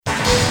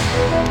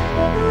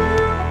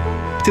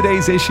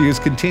Today's Issues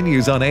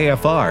continues on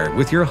AFR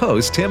with your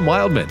host, Tim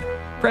Wildman,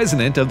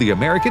 President of the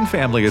American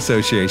Family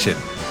Association.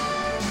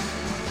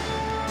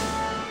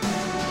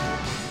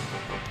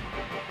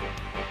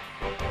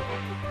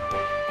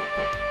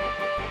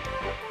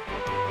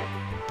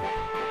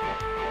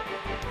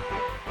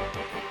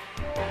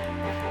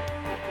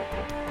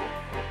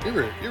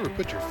 You ever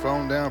put your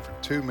phone down for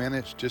 2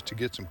 minutes just to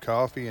get some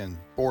coffee and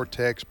 4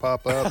 texts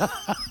pop up?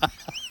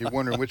 You're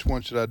wondering which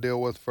one should I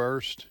deal with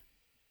first?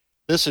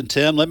 Listen,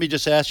 Tim, let me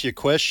just ask you a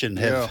question.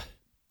 Have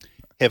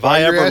While I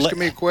you're ever asking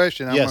me a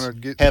question, I yes. want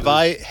to get have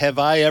to have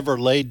I ever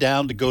laid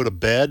down to go to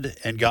bed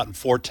and gotten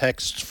 4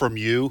 texts from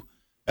you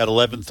at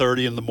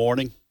 11:30 in the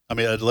morning? I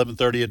mean, at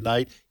 11:30 at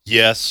night?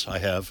 Yes, I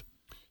have.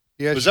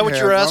 Yes, Was that what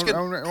you're asking?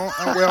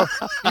 Well,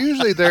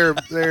 usually they're of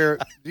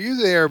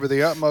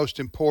the utmost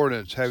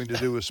importance having to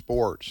do with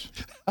sports.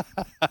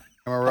 Am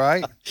I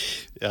right?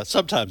 Yeah,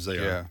 sometimes they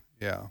are.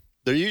 Yeah.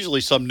 They're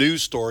usually some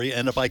news story,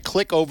 and if I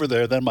click over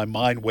there, then my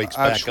mind wakes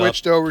back up. I've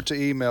switched over to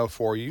email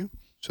for you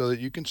so that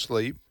you can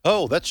sleep.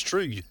 Oh, that's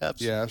true. You have.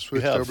 Yeah, I've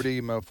switched over to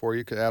email for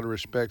you out of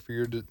respect for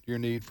your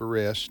need for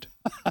rest.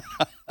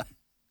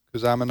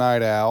 Because I'm a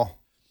night owl.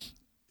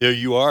 There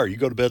you are. You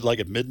go to bed like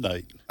at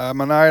midnight.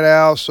 I'm a night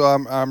owl, so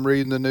I'm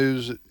reading the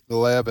news at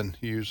 11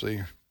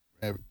 usually,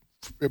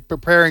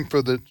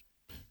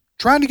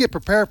 trying to get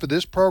prepared for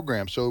this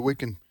program so we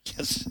can.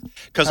 Yes,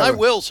 because I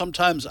will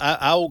sometimes.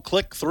 I will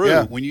click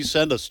through when you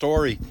send a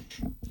story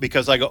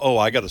because I go, oh,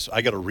 I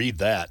gotta read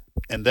that,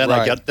 and then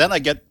I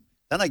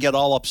get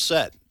all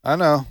upset. I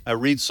know. I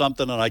read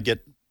something and I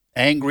get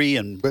angry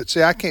But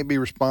see, I can't be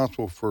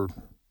responsible for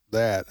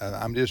that.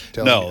 I'm just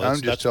telling you. No,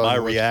 that's my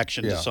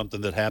reaction to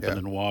something that happened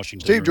in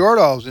Washington. Steve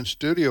Jordahl's in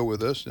studio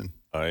with us. And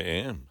I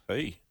am.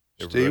 Hey,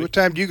 everybody. Steve, what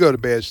time do you go to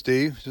bed,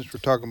 Steve, since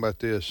we're talking about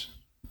this?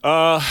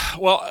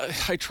 Well,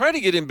 I try to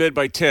get in bed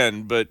by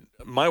 10, but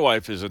my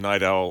wife is a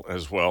night owl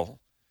as well,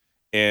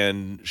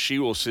 and she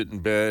will sit in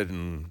bed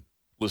and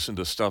listen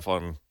to stuff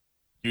on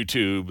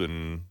YouTube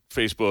and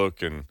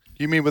Facebook. And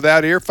you mean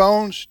without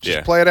earphones?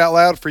 Just play it out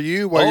loud for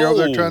you while you're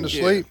over there trying to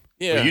sleep?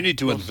 Yeah. Well, you need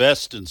to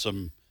invest in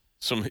some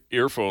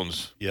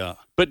earphones. Yeah.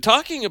 But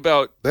talking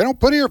about... They don't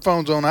put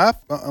earphones on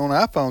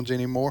iPhones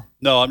anymore.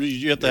 No, I mean,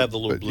 you have to have the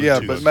little Bluetooth. Yeah,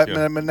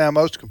 but now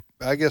most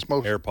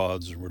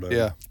AirPods or whatever.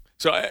 Yeah.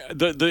 So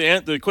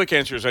the quick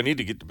answer is I need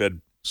to get to bed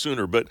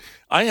sooner. But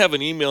I have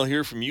an email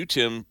here from you,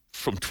 Tim,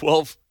 from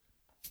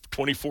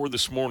 12:24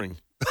 this morning.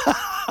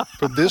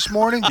 From this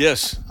morning?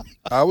 Yes.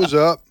 I was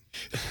up.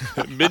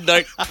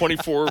 Midnight,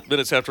 24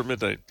 minutes after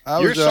midnight.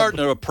 You're starting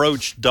to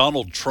approach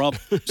Donald Trump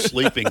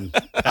sleeping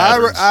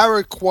patterns. I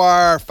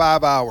require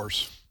 5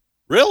 hours.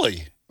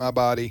 Really? My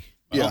body.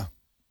 Oh. Yeah.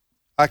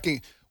 I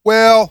can,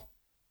 5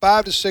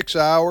 to 6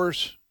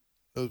 hours.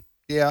 5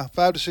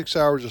 to 6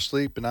 hours of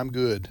sleep, and I'm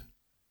good.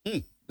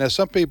 Now,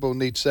 some people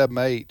need 7,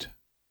 8.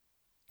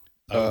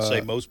 I would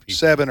say most people.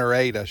 7 or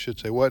 8, I should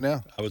say. What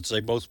now? I would say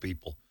most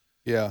people.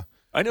 Yeah.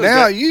 I know.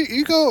 Now,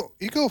 you go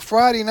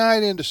Friday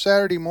night into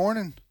Saturday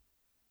morning,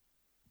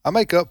 I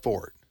make up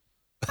for it.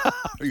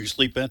 Are you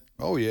sleep in?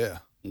 Oh, yeah.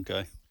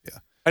 Okay. Yeah.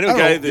 I know a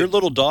guy that... Your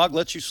little dog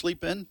lets you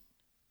sleep in?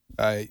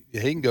 He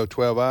can go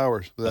 12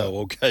 hours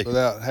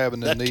without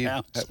having the need,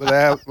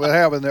 without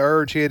having the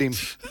urge hit him.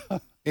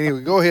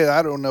 Anyway, go ahead.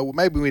 I don't know.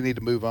 Maybe we need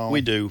to move on.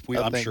 We do.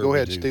 I'm sure. Go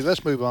ahead, Steve.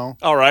 Let's move on.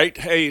 All right.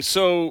 Hey,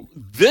 so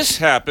this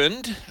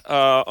happened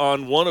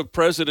on one of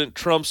President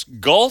Trump's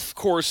golf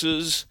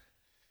courses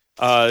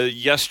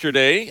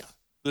yesterday.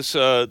 This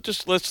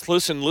just let's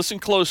listen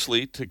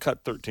closely to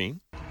cut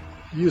 13.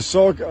 You're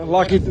so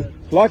lucky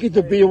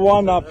to be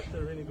one up.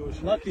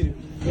 Lucky.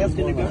 We'll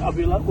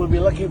be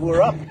lucky if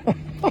we're up.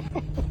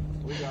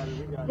 We got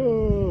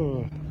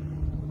it.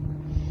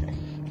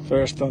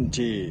 First on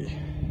tee,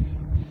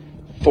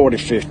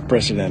 45th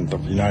President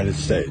of the United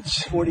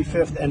States.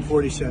 45th and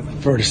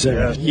 47th.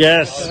 47th.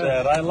 Yes.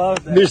 I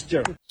love that.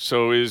 Mister.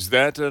 So is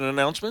that an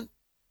announcement?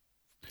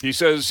 He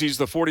says he's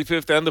the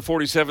 45th and the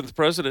 47th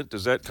president.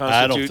 Does that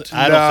constitute?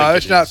 I don't think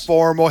it's not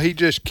formal. He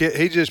just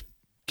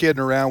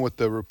kidding around with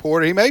the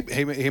reporter. He may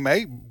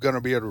going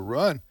to be able to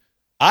run.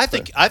 I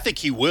think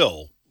he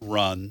will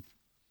run.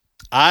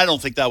 I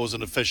don't think that was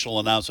an official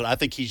announcement. I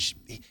think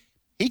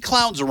he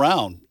clowns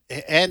around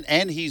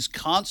and he's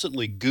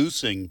constantly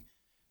goosing.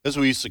 That's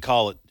what we used to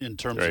call it in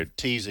terms of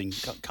teasing.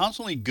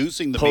 Constantly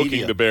goosing the poking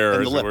media. The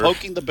bear,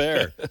 poking the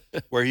bear.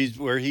 where he's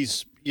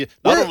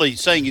not only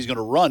saying he's going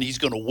to run, he's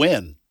going to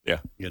win. Yeah.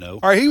 You know.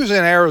 All right, he was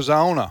in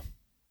Arizona.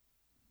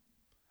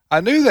 I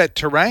knew that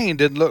terrain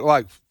didn't look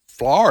like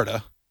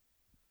Florida.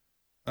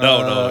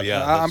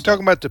 I'm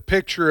talking about the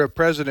picture of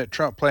President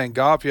Trump playing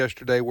golf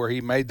yesterday where he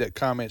made that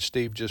comment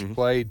Steve just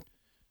played,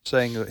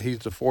 saying that he's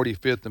the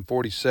 45th and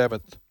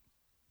 47th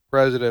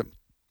president.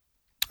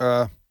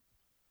 But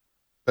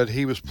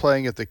he was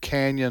playing at the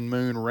Canyon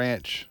Moon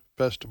Ranch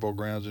Festival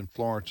grounds in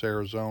Florence,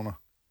 Arizona.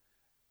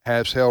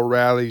 Has held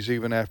rallies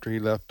even after he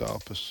left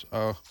office.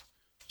 All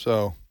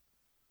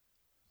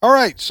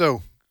right,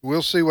 so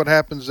we'll see what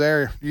happens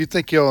there. You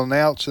think he'll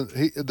announce?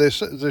 They're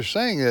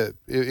saying that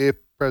if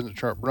President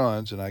Trump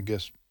runs, and I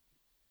guess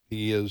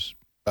he is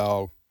by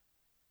all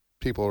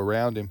people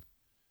around him,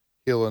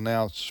 he'll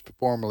announce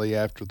formally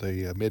after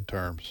the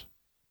midterms.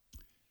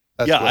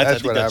 I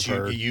think what that's I've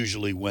heard.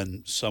 usually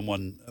when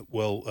someone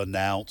will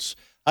announce.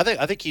 I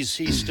think he's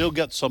still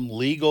got some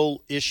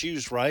legal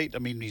issues, right? I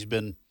mean, he's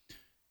been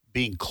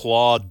being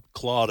clawed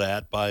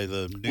at by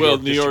the New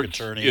York District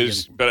Attorney.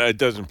 Is, but it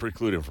doesn't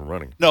preclude him from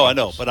running. No, I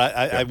know, but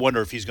I wonder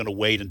if he's going to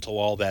wait until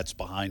all that's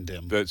behind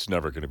him. That's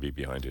never going to be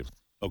behind him.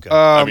 Okay.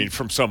 I mean,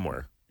 from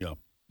somewhere. Yeah.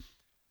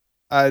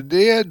 I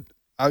did.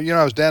 I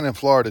was down in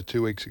Florida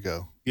 2 weeks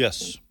ago.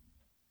 Yes.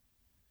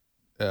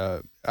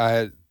 I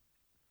had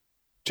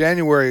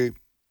January.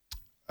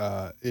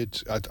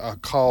 It's a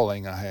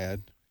calling I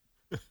had.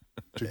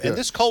 And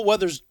this cold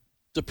weather's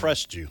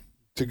depressed you.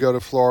 To go to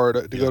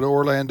Florida, to go to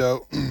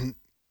Orlando,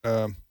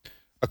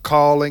 a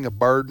calling, a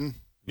burden.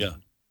 Yeah.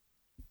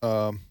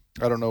 I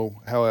don't know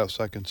how else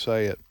I can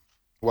say it.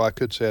 Well, I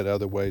could say it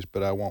other ways,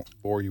 but I won't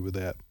bore you with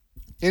that.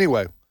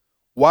 Anyway,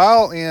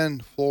 while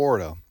in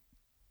Florida,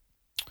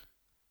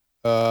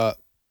 a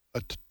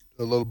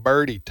little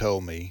birdie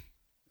told me,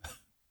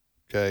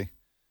 okay,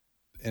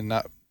 and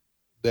not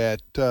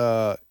that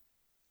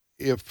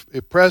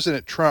if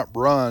President Trump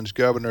runs,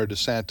 Governor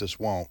DeSantis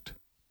won't.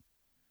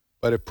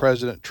 But if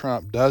President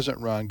Trump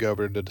doesn't run,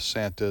 Governor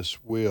DeSantis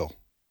will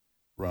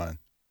run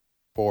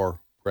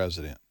for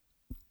president.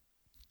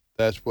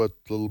 That's what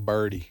little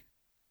birdie.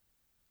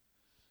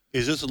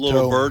 Is this a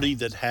little birdie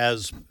that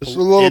has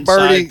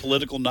birdie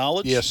political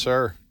knowledge? Yes,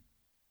 sir.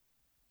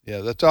 Yeah,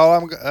 that's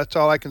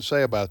all I can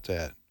say about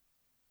that.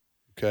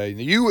 Okay,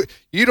 you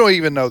don't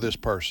even know this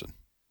person.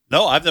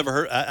 No, I've never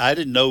heard. I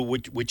didn't know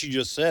what you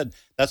just said.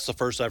 That's the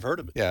first I've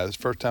heard of it. Yeah, it's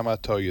the first time I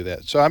told you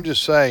that. So I'm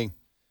just saying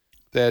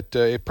that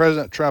if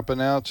President Trump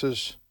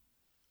announces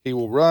he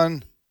will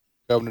run,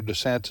 Governor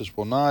DeSantis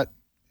will not,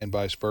 and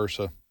vice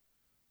versa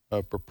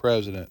for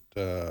president.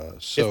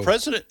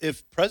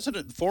 If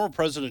former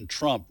President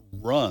Trump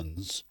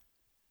runs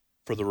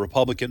for the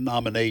Republican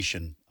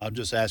nomination, I'm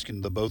just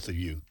asking the both of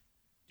you,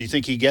 do you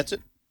think he gets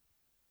it?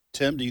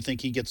 Tim, do you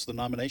think he gets the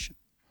nomination?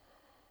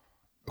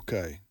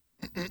 Okay.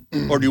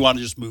 Or do you want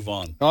to just move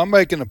on? No, I'm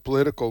making a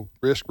political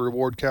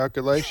risk-reward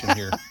calculation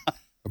here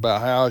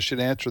about how I should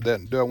answer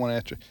that. Do I want to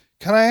answer?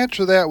 Can I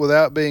answer that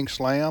without being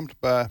slammed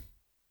by?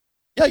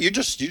 Yeah, you're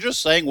just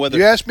saying whether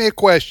you asked me a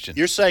question.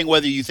 You're saying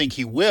whether you think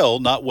he will,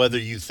 not whether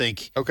you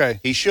think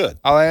he should.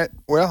 I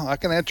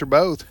can answer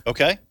both.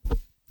 Okay.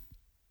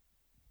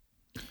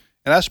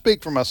 And I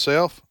speak for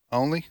myself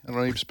only. I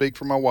don't even speak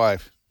for my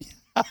wife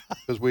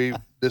because we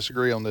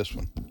disagree on this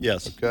one.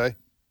 Yes. Okay.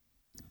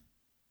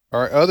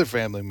 Or other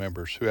family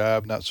members who I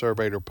have not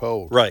surveyed or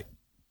polled. Right.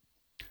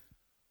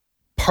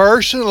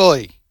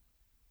 Personally,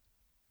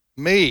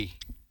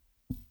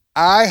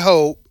 I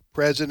hope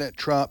President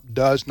Trump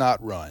does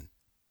not run.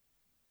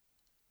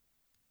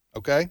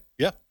 Okay?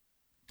 Yeah.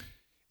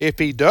 If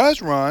he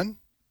does run,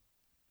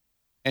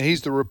 and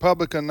he's the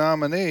Republican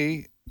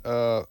nominee,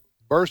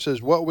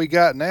 versus what we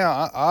got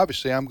now,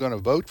 obviously I'm going to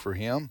vote for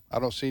him. I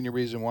don't see any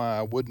reason why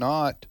I would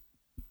not.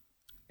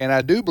 And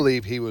I do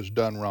believe he was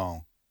done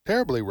wrong.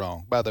 Terribly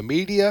wrong by the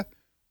media,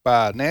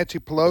 by Nancy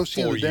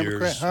Pelosi and the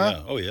Democrats. Huh?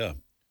 Yeah. Oh, yeah.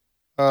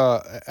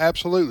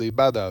 Absolutely.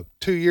 By the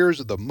 2 years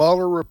of the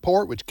Mueller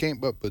report, which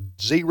came up with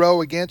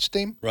zero against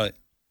him. Right.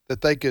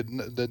 That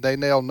they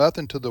nailed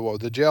nothing to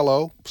the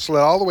Jell-O,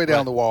 slid all the way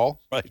down the wall.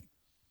 Right.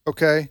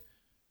 Okay.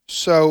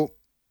 So,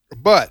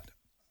 but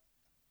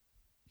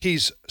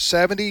he's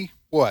 70,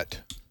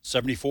 what?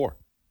 74.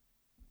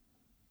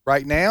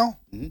 Right now?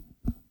 Mm-hmm.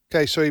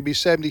 Okay, so he'd be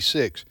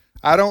 76.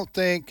 I don't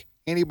think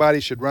anybody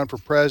should run for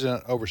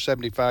president over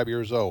 75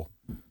 years old.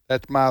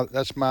 That's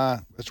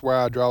where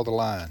I draw the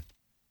line,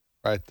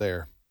 right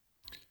there.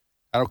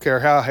 I don't care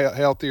how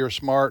healthy or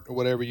smart or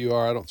whatever you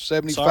are.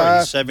 75. Sorry,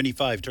 he's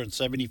 75. Turned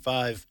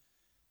 75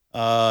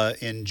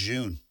 in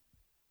June.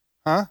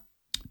 Huh?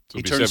 So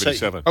he turned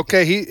 77.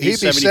 Okay, he'd be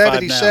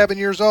 77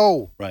 years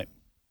old. Right.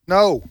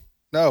 No,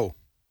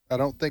 I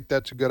don't think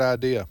that's a good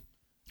idea.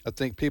 I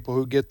think people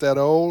who get that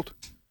old,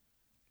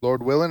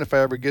 Lord willing, if I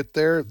ever get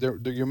there,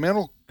 your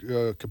mental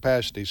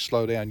capacity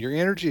slow down. Your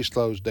energy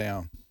slows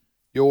down.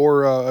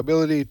 Your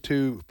ability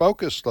to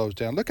focus slows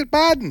down. Look at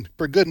Biden,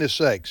 for goodness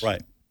sakes.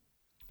 Right.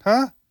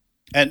 Huh?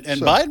 And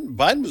so,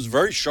 Biden was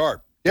very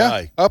sharp. Yeah,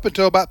 guy. up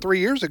until about 3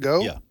 years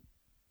ago. Yeah.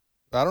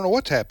 I don't know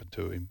what's happened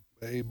to him.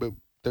 But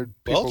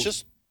people, you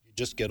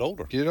just get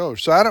older.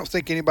 So I don't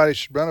think anybody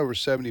should run over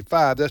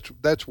 75.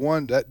 That's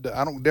one that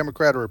I don't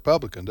Democrat or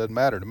Republican, doesn't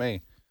matter to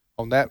me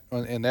in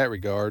that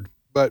regard.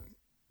 But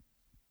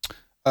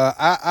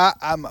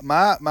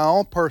my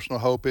own personal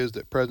hope is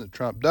that President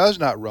Trump does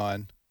not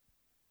run,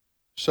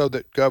 so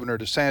that Governor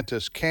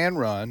DeSantis can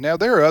run. Now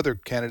there are other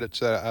candidates,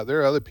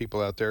 there are other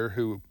people out there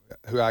who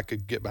I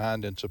could get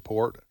behind and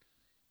support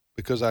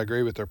because I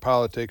agree with their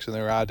politics and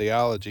their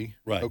ideology.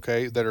 Right.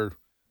 Okay, that are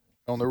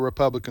on the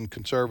Republican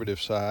conservative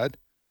side.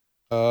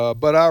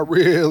 But I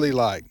really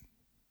like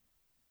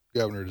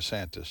Governor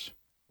DeSantis.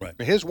 Right.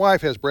 I mean, his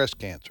wife has breast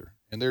cancer,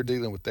 and they're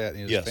dealing with that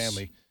in his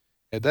family.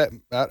 And that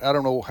I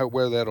don't know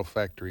where that'll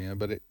factor in,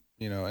 but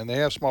and they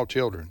have small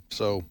children.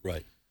 So,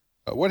 Right.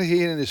 What is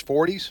he in his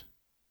 40s?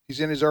 He's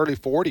in his early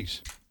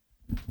 40s.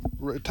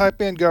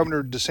 Type in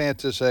Governor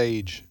DeSantis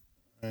age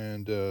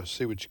and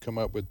see what you come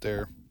up with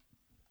there.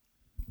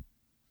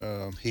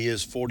 He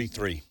is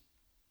 43.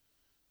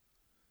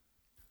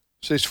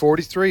 So he's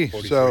 43.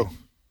 43. So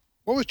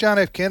what was John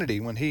F. Kennedy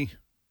when he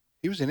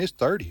was in his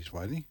 30s,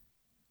 wasn't he?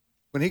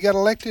 When he got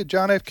elected,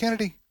 John F.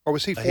 Kennedy? Or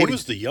was he 40? He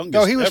was the youngest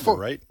no, he was ever,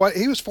 right?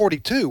 He was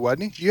 42,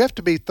 wasn't he? You have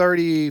to be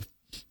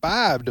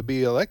 35 to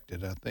be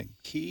elected, I think.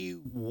 He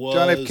was.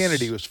 John F.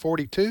 Kennedy was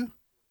 42?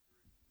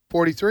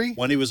 43?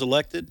 When he was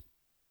elected?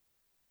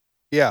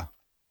 Yeah.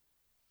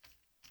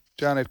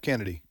 John F.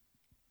 Kennedy.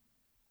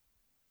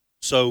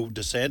 So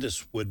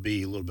DeSantis would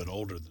be a little bit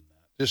older than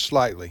that. Just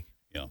slightly.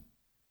 Yeah.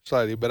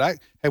 Slightly. But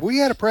have we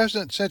had a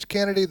president since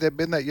Kennedy that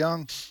been that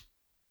young?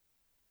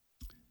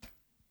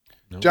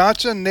 No.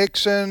 Johnson,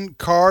 Nixon,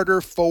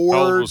 Carter, How old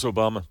Ford. was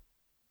Obama?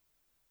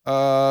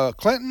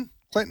 Clinton?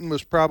 Clinton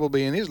was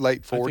probably in his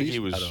late 40s. I think he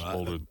was I don't know.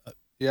 older.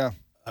 Yeah,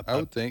 I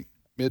would think.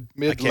 Mid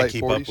I to can't late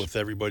keep 40s. up with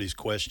everybody's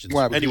questions.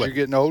 Why, because Anyway, you're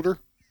getting older?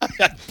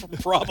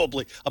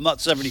 probably. I'm not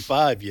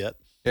 75 yet.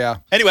 Yeah.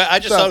 Anyway, I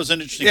just So, thought it was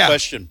an interesting yeah.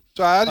 question.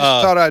 So I just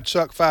thought I'd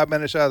suck 5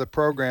 minutes out of the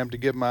program to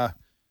give my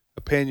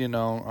opinion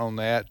on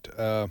that.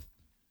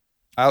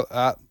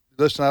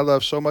 Listen, I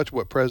love so much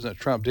what President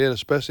Trump did,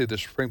 especially the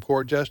Supreme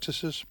Court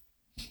justices.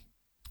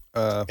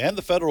 And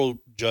the federal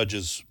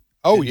judges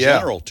Oh, in yeah.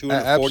 general,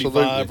 245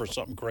 Absolutely. or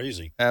something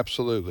crazy.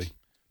 Absolutely.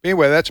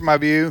 Anyway, that's my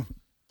view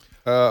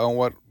on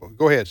what.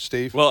 Go ahead,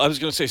 Steve. Well, I was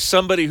going to say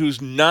somebody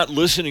who's not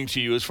listening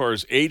to you as far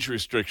as age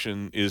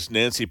restriction is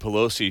Nancy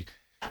Pelosi.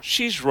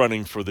 She's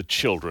running for the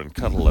children.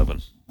 Cut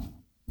 11.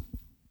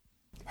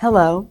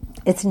 Hello,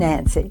 it's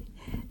Nancy.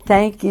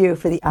 Thank you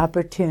for the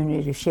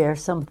opportunity to share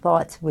some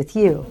thoughts with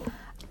you.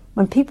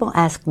 When people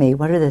ask me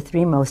what are the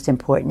 3 most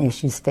important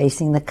issues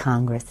facing the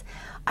Congress,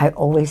 I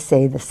always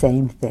say the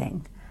same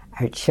thing.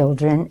 Our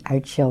children, our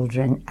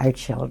children, our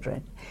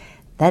children.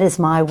 That is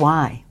my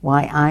why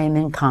I am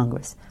in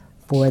Congress,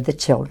 for the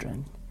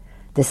children.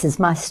 This is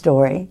my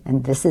story,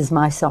 and this is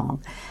my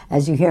song.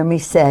 As you hear me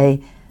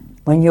say,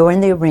 when you're in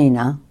the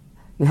arena,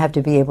 you have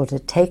to be able to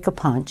take a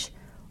punch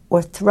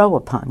or throw a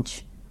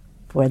punch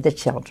for the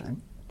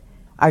children.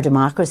 Our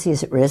democracy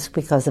is at risk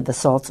because of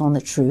assaults on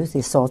the truth, the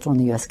assault on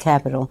the U.S.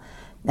 Capitol,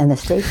 and the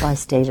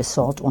state-by-state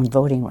assault on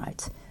voting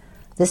rights.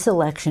 This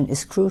election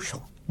is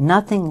crucial.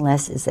 Nothing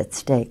less is at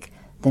stake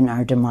than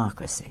our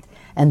democracy.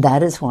 And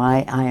that is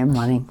why I am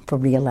running for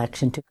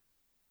re-election.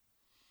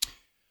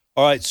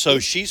 All right, so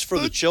she's for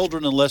the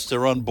children unless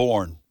they're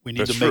unborn. We need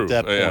That's to make true.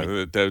 that point.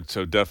 Yeah, that's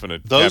a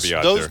definite Those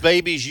caveat those there.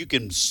 babies you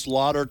can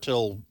slaughter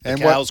till the And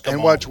cows come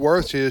home. what's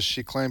worse is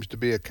she claims to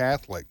be a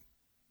Catholic.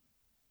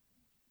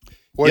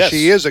 Well, Yes.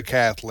 she is a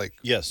Catholic.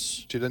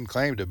 Yes. She doesn't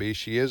claim to be.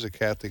 She is a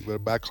Catholic,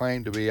 but by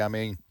claim to be, I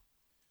mean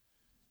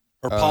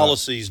Her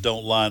policies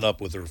don't line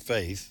up with her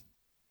faith.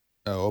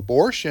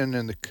 abortion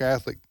in the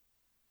Catholic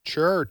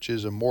Church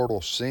is a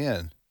mortal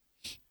sin,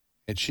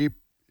 and she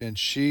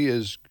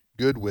is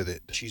good with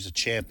it. She's a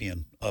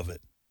champion of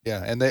it.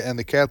 Yeah, and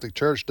the Catholic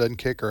Church doesn't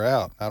kick her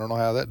out. I don't know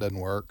how that doesn't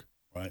work.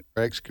 Right.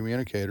 Or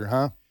excommunicate her,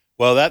 huh?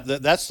 Well,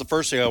 that's the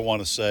first thing I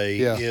want to say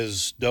Yeah.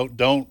 is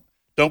don't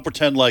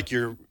pretend like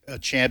you're a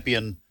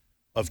champion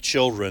of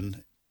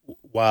children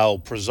while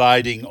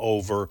presiding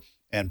over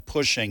and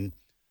pushing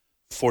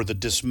for the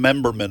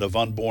dismemberment of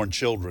unborn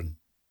children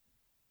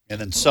and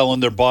then selling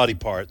their body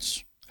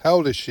parts. How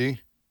old is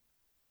she?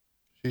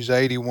 She's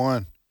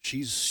 81.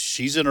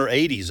 She's in her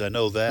 80s. I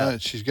know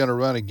that. She's going to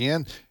run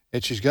again,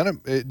 and she's going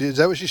to. Is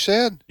that what she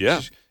said?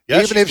 Yeah.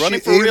 Yeah, she's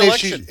running for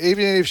re-election.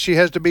 Even if she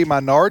has to be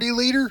minority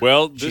leader.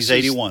 Well, She's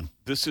 81.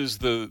 This is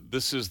the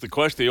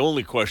question. The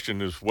only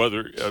question is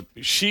whether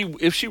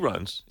if she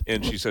runs,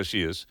 and she says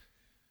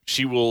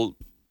she will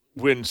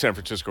win San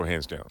Francisco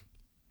hands down.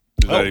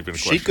 There's not even a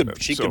question.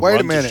 She So- could Wait run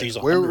a till minute. she's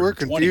We're 120.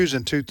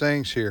 confusing two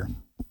things here.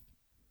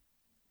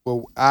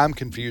 Well, I'm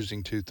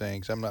confusing two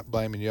things. I'm not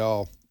blaming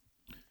y'all.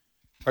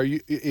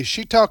 Is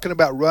she talking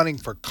about running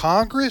for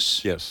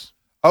Congress? Yes.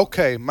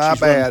 Okay, my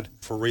She's running bad.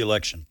 for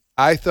re-election.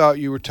 I thought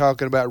you were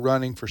talking about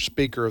running for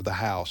Speaker of the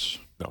House.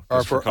 No. Or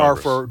just for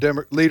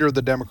Congress. leader of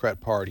the Democrat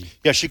Party.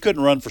 Yeah, she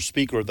couldn't run for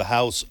Speaker of the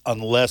House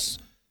unless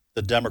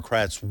the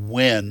Democrats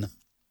win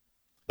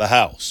the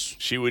House.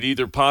 She would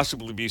either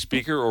possibly be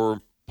Speaker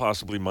or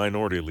possibly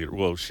Minority Leader.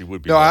 Well, she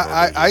would be. No,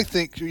 minority I leader.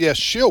 think, yes,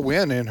 she'll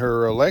win in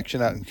her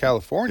election out in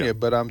California, Yeah.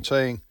 but I'm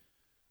saying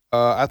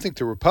I think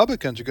the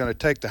Republicans are going to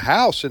take the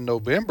House in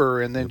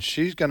November, and then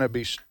she's going to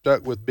be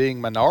stuck with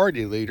being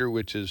minority leader,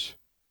 which is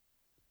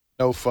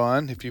no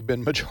fun if you've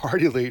been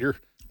majority leader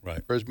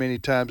Right. for as many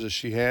times as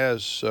she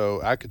has.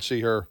 So I could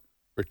see her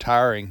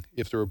retiring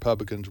if the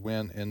Republicans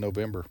win in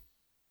November.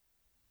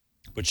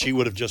 But she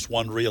would have just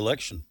won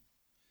re-election.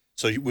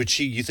 So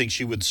you think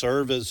she would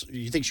serve as,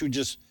 you think she would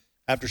just,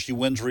 after she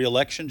wins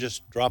re-election,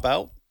 just drop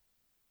out?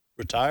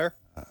 Retire?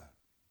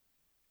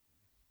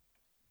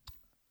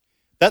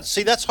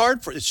 That's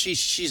hard for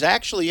she's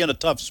actually in a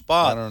tough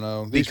spot. I don't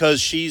know. Because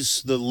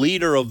she's the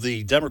leader of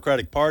the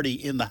Democratic Party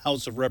in the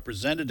House of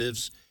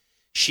Representatives.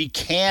 She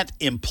can't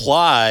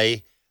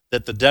imply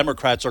that the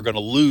Democrats are going to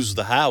lose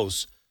the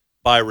House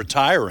by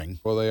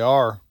retiring. Well, they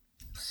are.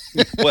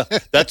 Well,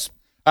 that's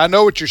I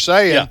know what you're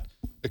saying. Yeah.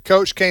 The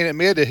coach can't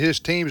admit that his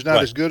team's not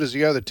Right. as good as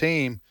the other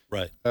team.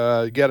 right.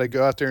 You got to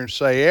go out there and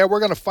say, "Yeah, we're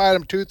going to fight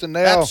them tooth and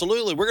nail."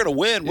 Absolutely, we're going to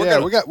win.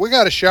 We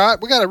got a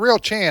shot. We got a real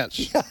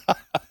chance.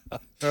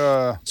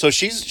 So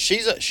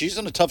she's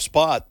in a tough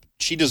spot.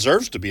 She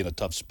deserves to be in a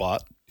tough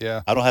spot.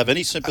 Yeah. I don't have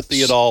any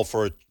sympathy at all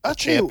for a I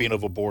tell you- champion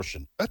of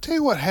abortion. I tell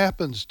you what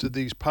happens to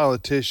these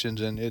politicians,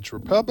 and it's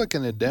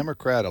Republican and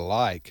Democrat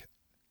alike,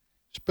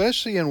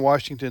 especially in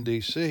Washington,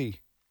 D.C.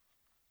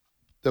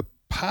 The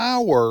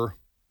power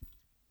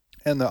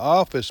and the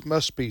office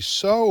must be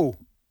so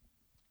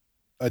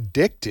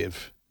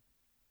addictive,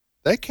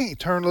 they can't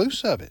turn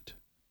loose of it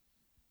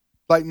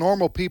like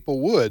normal people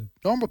would.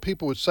 Normal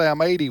people would say,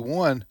 I'm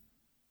 81.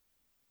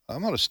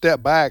 I'm going to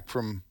step back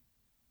from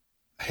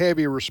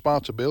heavy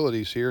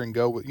responsibilities here and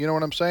go with, you know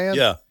what I'm saying?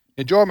 Yeah.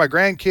 Enjoy my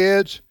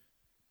grandkids,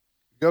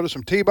 go to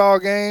some T-ball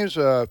games,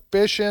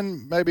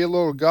 fishing, maybe a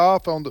little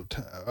golf on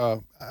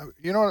the,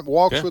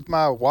 walks with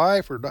my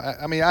wife.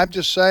 I'm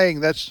just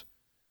saying that's,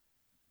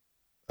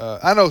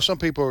 I know some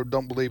people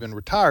don't believe in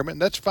retirement,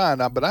 and that's fine,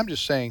 but I'm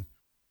just saying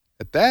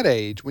at that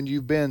age, when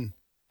you've been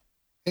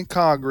in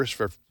Congress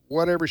for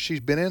whatever she's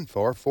been in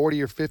for,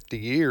 40 or 50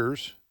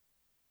 years,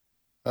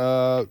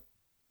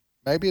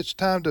 maybe it's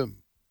time to,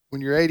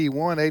 when you're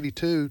 81,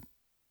 82,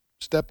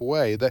 step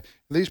away.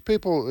 These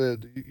people,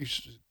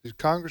 these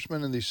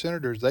congressmen and these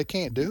senators, they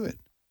can't do it.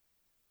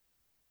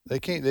 They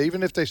can't.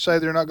 Even if they say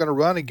they're not going to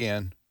run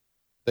again,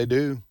 they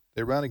do.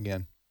 They run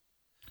again.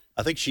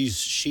 I think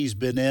she's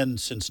been in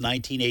since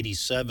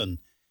 1987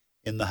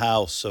 in the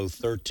House, so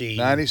 13,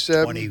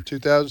 97, 20,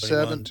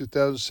 2007, 21.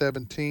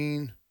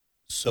 2017,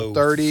 so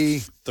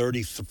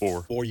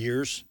 34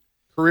 years.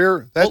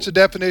 Career. That's the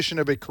definition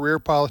of a career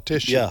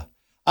politician. Yeah.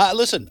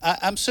 Listen,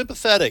 I'm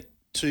sympathetic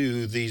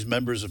to these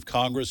members of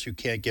Congress who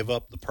can't give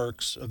up the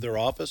perks of their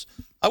office.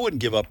 I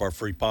wouldn't give up our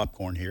free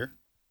popcorn here.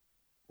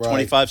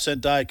 Right.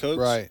 25-cent Diet Cokes.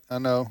 Right, I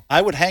know.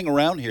 I would hang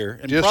around here,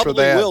 and Just for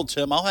probably that. will,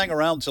 Tim. I'll hang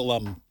around till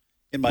I'm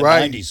in my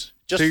Right. 90s.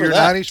 Just to for your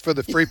that. 90s for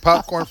the free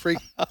popcorn, free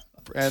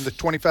and the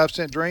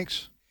 25-cent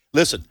drinks.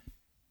 Listen,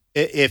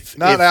 if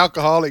Not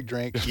alcoholic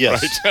drinks.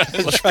 yes,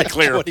 Let's be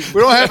clear. We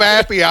don't have a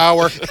happy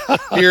hour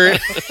here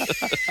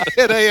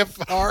at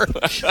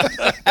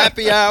AFR.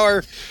 happy hour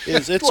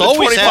is it's Well,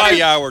 always 25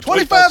 happy hour.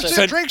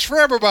 25-cent drinks for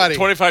everybody.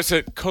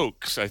 25-cent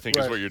Cokes, I think,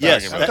 is what you're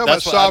Yes, talking I'm about. talking about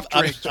that's what soft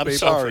I'm drinks, I'm people.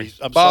 sorry.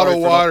 I'm Bottled sorry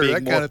for not water,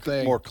 being that kind of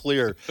thing. more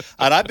clear.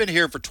 And I've been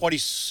here for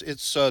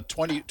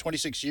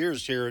 26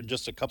 years here in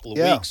just a couple of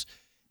weeks.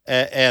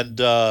 And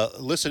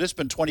listen, it's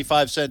been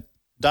 25-cent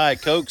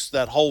Diet Cokes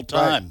that whole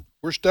time. Right.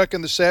 We're stuck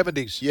in the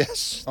 70s.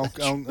 Yes.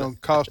 On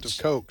cost of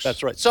Cokes.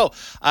 That's right. So,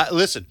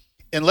 listen,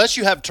 unless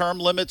you have term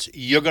limits,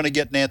 you're going to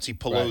get Nancy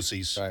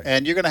Pelosi's. Right.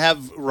 And you're going to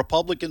have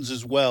Republicans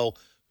as well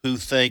who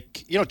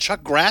think,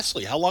 Chuck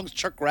Grassley. How long has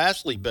Chuck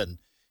Grassley been,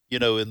 in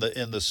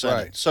the Senate?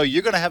 Right. So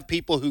you're going to have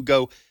people who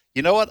go,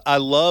 you know what? I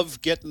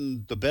love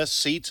getting the best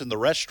seats in the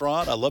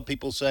restaurant. I love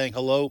people saying,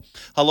 hello,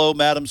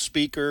 Madam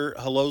Speaker,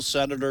 hello,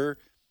 Senator.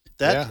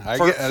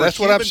 That's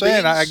what I'm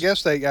saying. I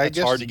guess it's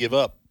hard to give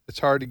up. It's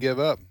hard to give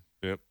up.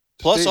 Yep.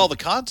 Plus all the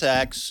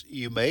contacts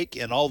you make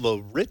and all the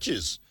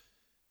riches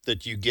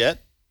that you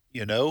get,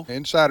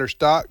 Insider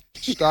stock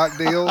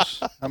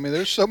deals. I mean,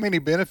 there's so many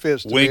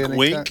benefits to Wink, being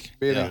wink.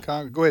 in Yeah.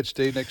 Congress. Go ahead,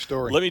 Steve. Next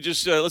story. Let me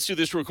just let's do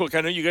this real quick.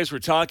 I know you guys were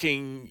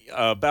talking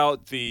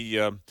about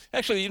the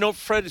actually,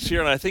 Fred is here,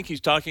 and I think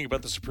he's talking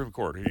about the Supreme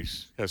Court. He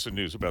has some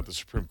news about the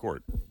Supreme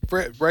Court.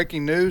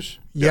 Breaking news.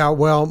 Yeah,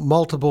 well,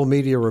 multiple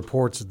media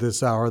reports at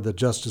this hour that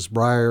Justice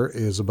Breyer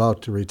is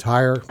about to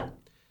retire,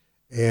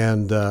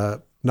 and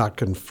not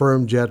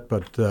confirmed yet,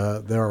 but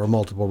there are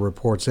multiple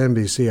reports.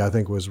 NBC, I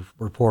think, was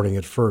reporting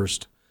it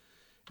first.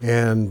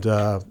 And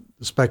the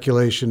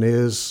speculation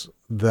is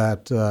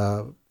that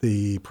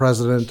the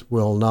president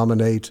will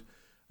nominate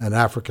an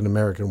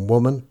African-American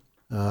woman,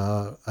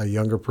 a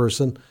younger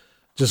person.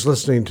 Just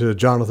listening to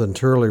Jonathan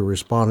Turley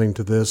responding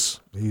to this,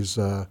 he's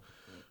a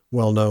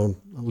well-known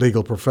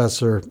legal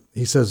professor.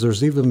 He says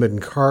there's even been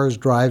cars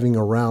driving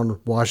around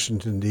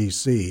Washington,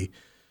 D.C.,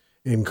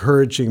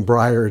 encouraging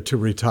Breyer to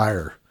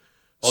retire.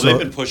 Well, they've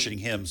been pushing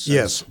him since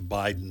Yes.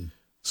 Biden.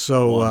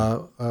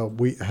 So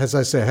as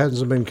I say, it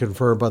hasn't been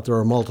confirmed, but there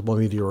are multiple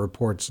media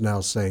reports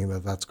now saying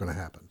that that's going to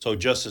happen. So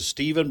Justice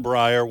Stephen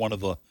Breyer, one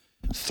of the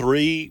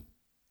three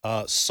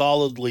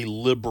solidly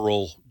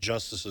liberal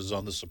justices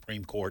on the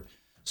Supreme Court,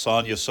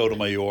 Sonia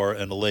Sotomayor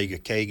and Allegra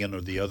Kagan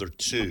are the other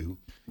two.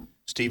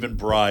 Stephen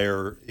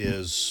Breyer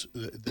is,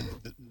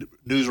 the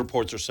news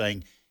reports are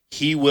saying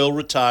he will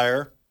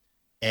retire,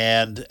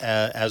 and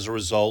as a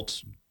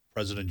result,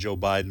 President Joe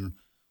Biden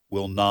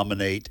will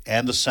nominate,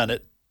 and the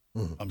Senate,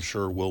 I'm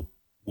sure, will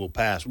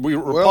pass.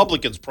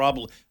 Republicans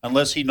probably,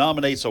 unless he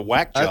nominates a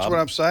whack job. That's what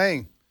I'm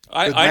saying.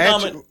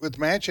 With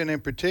Manchin in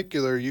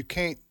particular, you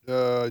can't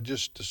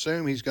just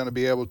assume he's going to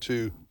be able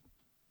to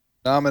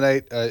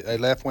nominate a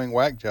left-wing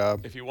whack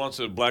job. If he wants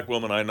a black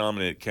woman, I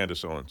nominate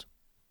Candace Owens.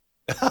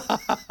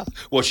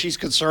 Well, she's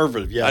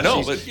conservative. Yeah, I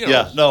know, but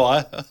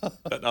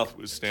that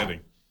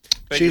notwithstanding,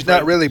 She's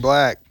not really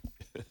black.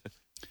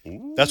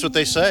 That's what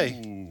they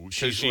say. Ooh,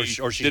 She's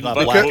didn't not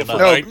vote black for enough.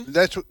 No, Biden?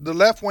 that's what the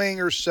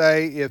left-wingers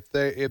say. If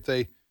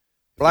the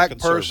black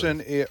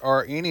person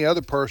or any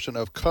other person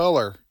of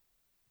color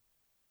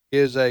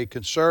is a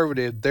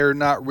conservative, they're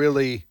not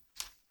really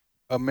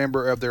a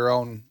member of their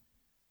own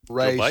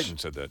race. Joe Biden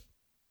said that.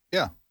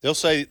 Yeah. They'll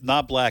say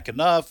not black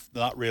enough,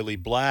 not really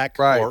black,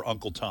 Right. or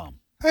Uncle Tom.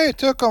 Hey, it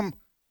took them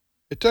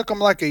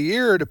like a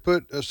year to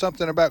put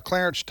something about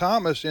Clarence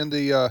Thomas in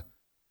the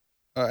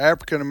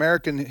African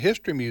American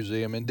History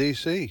Museum in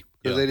D.C.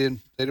 because they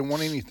didn't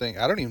want anything.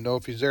 I don't even know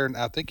if he's there.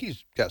 I think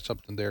he's got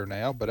something there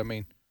now. But I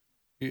mean,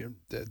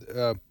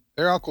 they're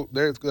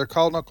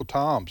called Uncle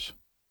Toms,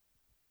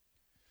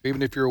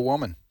 even if you're a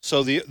woman.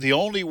 So the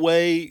only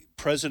way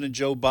President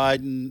Joe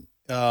Biden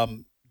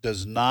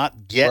does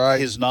not get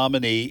his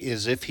nominee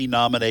is if he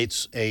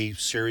nominates a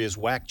serious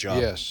whack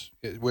job. Yes,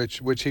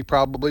 which he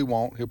probably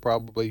won't. He'll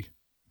probably.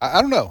 I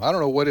don't know. I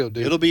don't know what he'll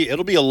do. It'll be a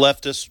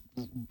leftist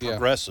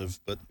progressive,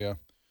 but yeah.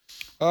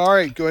 All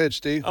right, go ahead,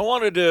 Steve. I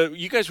wanted to.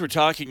 You guys were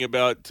talking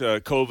about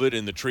COVID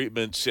and the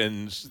treatments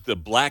and the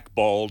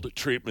blackballed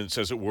treatments,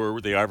 as it were,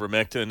 the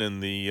ivermectin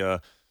and the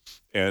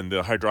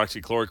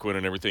hydroxychloroquine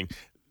and everything.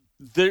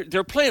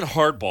 They're playing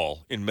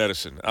hardball in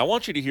medicine. I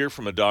want you to hear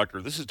from a doctor.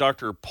 This is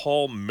Dr.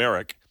 Paul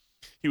Merrick.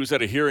 He was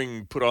at a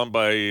hearing put on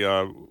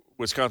by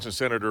Wisconsin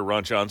Senator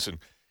Ron Johnson.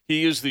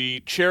 He is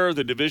the chair of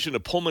the Division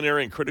of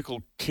Pulmonary and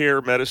Critical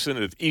Care Medicine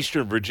at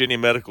Eastern Virginia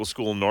Medical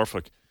School in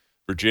Norfolk,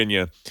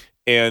 Virginia.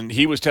 And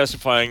he was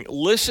testifying.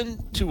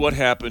 Listen to what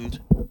happened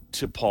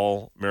to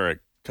Paul Merrick.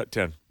 Cut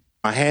 10.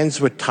 My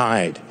hands were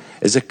tied.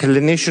 As a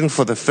clinician,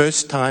 for the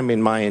first time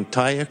in my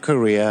entire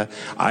career,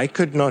 I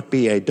could not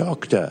be a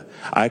doctor.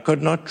 I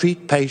could not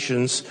treat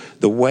patients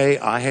the way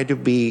I had to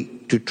be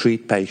to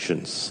treat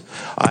patients.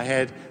 I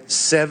had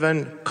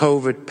 7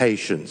 COVID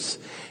patients,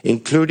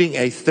 including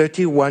a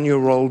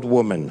 31-year-old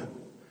woman.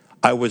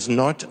 I was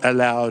not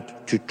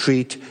allowed to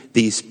treat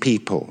these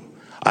people.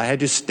 I had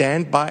to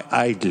stand by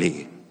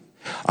idly.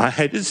 I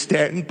had to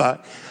stand by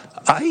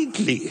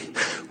idly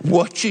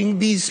watching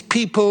these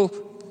people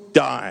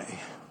die.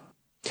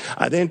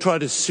 I then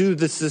tried to sue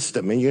the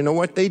system, and you know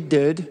what they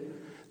did?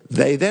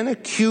 They then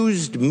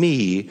accused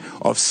me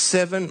of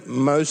 7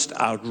 most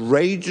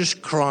outrageous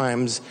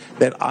crimes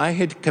that I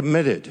had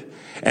committed,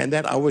 and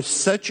that I was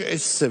such a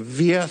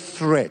severe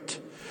threat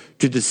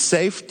to the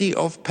safety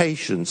of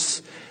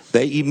patients.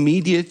 They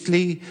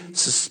immediately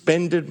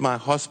suspended my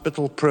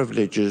hospital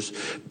privileges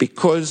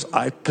because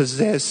I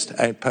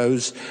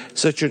posed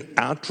such an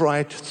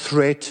outright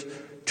threat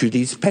to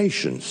these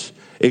patients,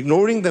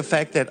 ignoring the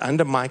fact that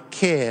under my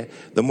care,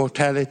 the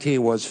mortality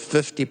was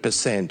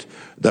 50%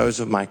 those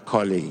of my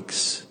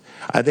colleagues.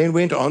 I then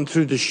went on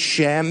through the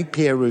sham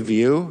peer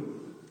review.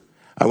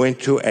 I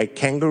went to a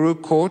kangaroo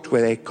court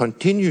where they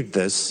continued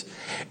this,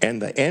 and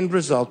the end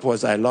result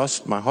was I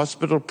lost my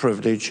hospital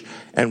privilege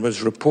and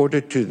was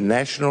reported to the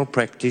National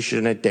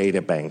Practitioner Data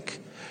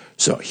Bank.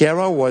 So here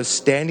I was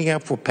standing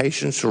up for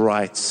patients'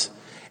 rights,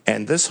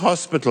 and this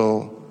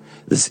hospital,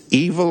 this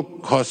evil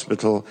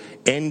hospital,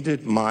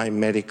 ended my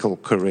medical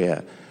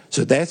career.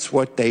 So that's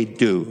what they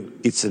do.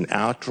 It's an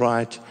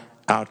outright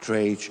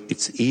outrage.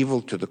 It's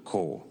evil to the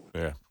core.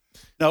 Yeah.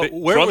 now,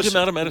 where Drugged was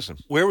him out of medicine.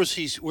 Where was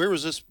he? Where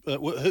was this?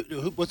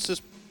 What's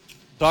this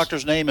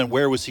doctor's name, and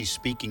where was he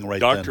speaking right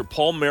then? Dr.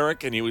 Paul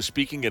Merrick, and he was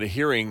speaking at a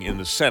hearing in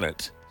the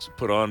Senate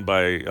put on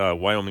by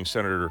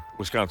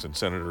Wisconsin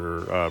Senator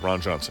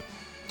Ron Johnson.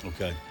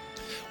 Okay.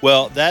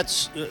 Well,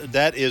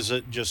 that is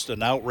just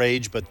an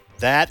outrage, but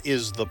that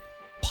is the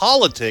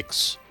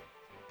politics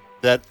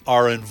that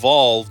are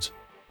involved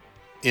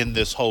in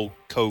this whole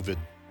COVID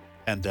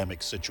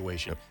pandemic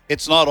situation.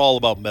 It's not all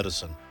about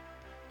medicine,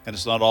 and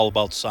it's not all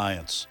about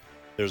science.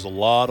 There's a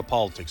lot of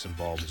politics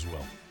involved as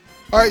well.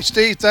 All right,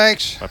 Steve,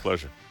 thanks. My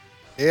pleasure.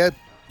 Ed,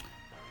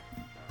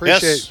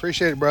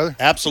 appreciate it, brother.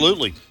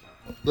 Absolutely.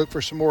 Look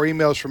for some more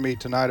emails from me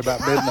tonight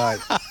about midnight.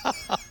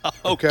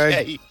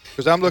 Okay.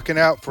 Because I'm looking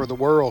out for the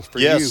world for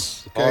you. Okay?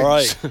 All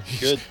right.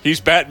 Good.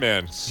 He's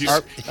Batman.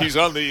 He's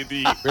on the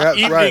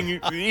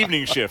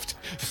evening shift.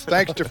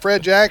 Thanks to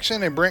Fred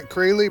Jackson and Brent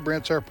Creeley.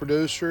 Brent's our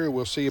producer.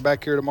 We'll see you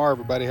back here tomorrow,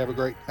 everybody. Have a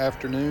great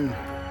afternoon.